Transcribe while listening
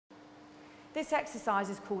This exercise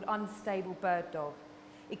is called unstable bird dog.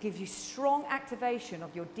 It gives you strong activation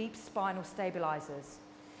of your deep spinal stabilizers.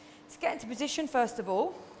 To get into position, first of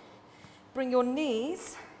all, bring your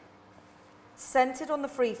knees centered on the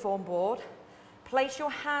freeform board. Place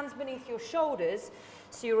your hands beneath your shoulders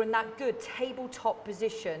so you're in that good tabletop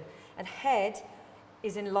position and head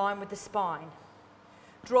is in line with the spine.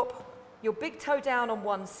 Drop your big toe down on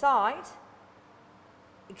one side,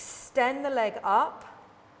 extend the leg up,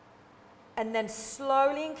 and then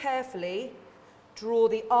slowly and carefully draw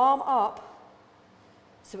the arm up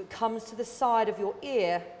so it comes to the side of your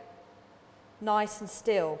ear, nice and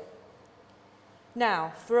still.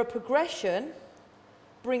 Now, for a progression,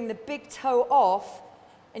 bring the big toe off,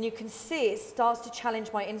 and you can see it starts to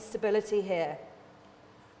challenge my instability here.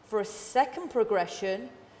 For a second progression,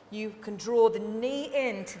 you can draw the knee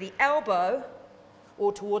in to the elbow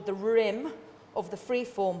or toward the rim of the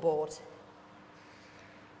freeform board.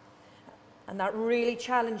 And that really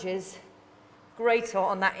challenges greater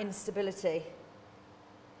on that instability.